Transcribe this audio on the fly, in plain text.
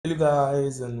Hello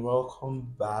guys and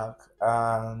welcome back,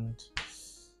 and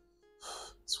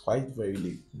it's quite very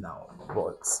late now,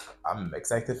 but I'm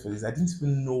excited for this. I didn't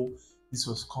even know this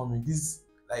was coming. This,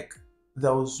 like,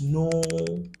 there was no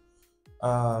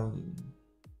um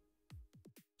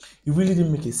it really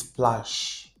didn't make a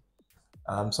splash.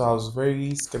 So I was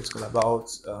very skeptical about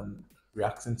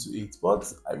reacting to it,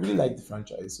 but I really like the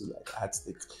franchise, so like I had to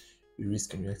take a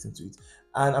risk in reacting to it.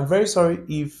 And I'm very sorry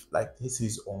if like this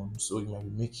is on, so you might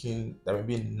be making there may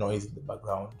be a noise in the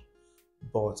background,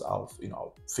 but I'll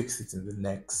fix it in the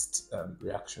next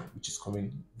reaction, which is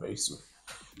coming very soon.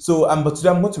 So but today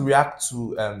I'm going to react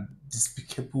to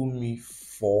Despicable Me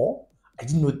 4. I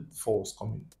didn't know 4 was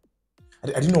coming. I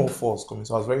didn't know 4 was coming,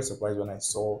 so I was very surprised when I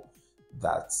saw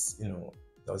that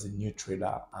there was a new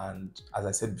trailer, and as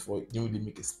I said before, it didn't really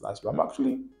make a splash. But I'm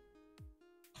actually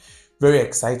very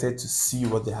excited to see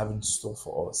what they have in store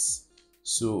for us.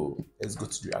 So let's go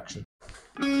to the reaction.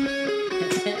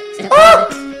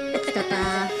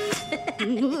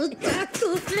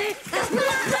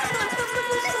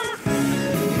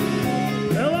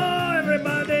 Hello,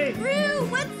 everybody! Rue,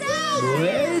 what's up?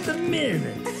 Wait a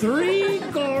minute. 3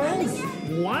 girls,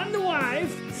 1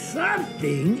 wife.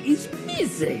 Something is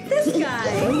missing. This guy.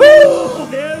 Oh,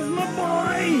 there's my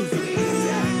boys!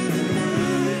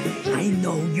 I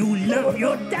know you love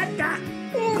your dada.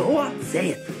 Go on,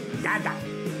 say it. Dada.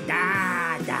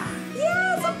 Dada.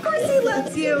 Yes, of course he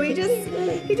loves you. He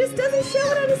just doesn't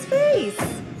show it on his face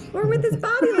or with his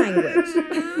body language.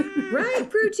 Right,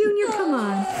 Prue Jr., come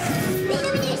on.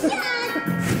 Illumination!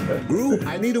 Gru,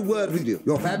 I need a word with you.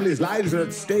 Your family's lives are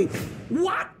at stake.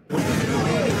 What?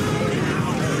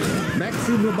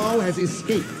 Maxime Ramal has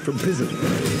escaped from prison.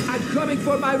 I'm coming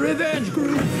for my revenge,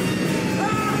 Gru.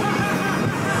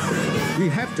 We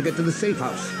have to get to the safe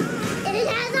house. It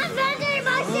has a vending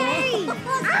machine!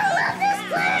 I love this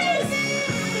place!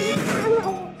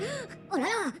 Oh la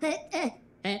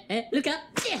la! Look up.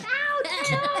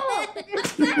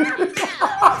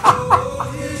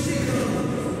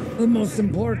 The most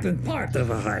important part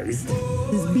of a heist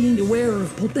is being aware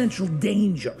of potential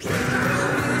dangers.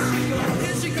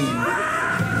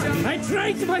 I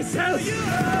trained myself!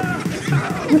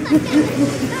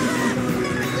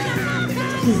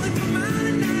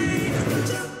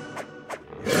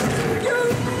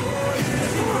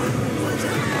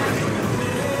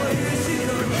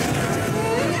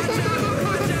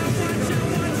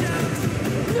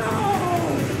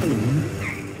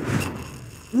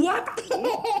 What?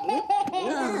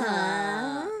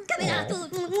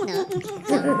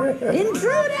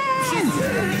 Intruders!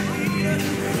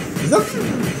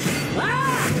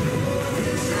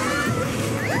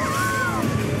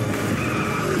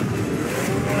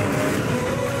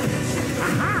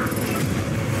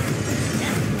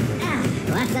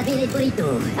 Wasabi el burrito.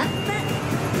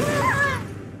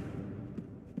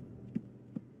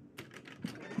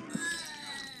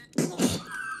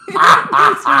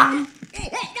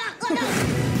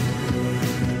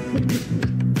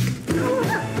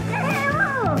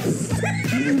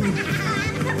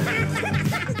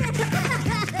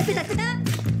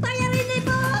 Fire in the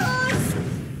balls!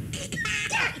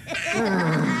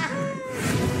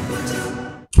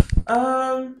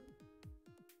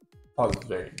 That was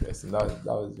very interesting. That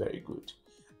was very good.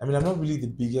 I mean, I'm not really the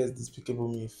biggest Despicable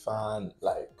Me fan,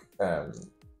 like not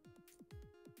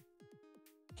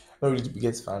really the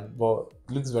biggest fan, but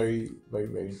it looks very, very,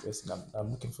 very interesting.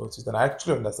 I'm looking forward to it, and I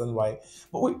actually understand why.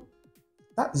 But wait,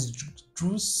 that is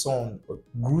Drew's son, or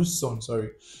Gru's son,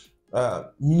 sorry,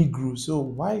 Mini Gru. So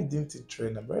why didn't it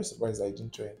trend? I'm very surprised that it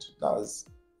didn't trend. That was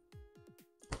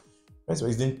very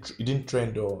surprised it didn't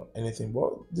trend or anything.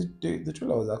 But the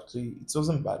trailer was actually, it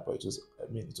wasn't bad, but it was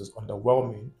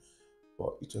underwhelming,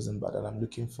 but it wasn't bad, and I'm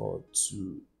looking forward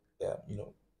to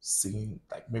seeing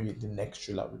like maybe the next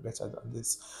trailer will be better than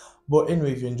this. But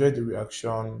anyway, if you enjoyed the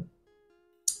reaction,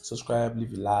 subscribe,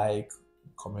 leave a like,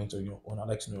 comment on your own. I'd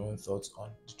like to know your own thoughts on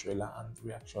the trailer and the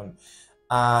reaction.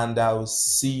 And I'll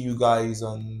see you guys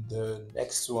on the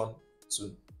next one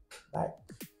soon. Bye.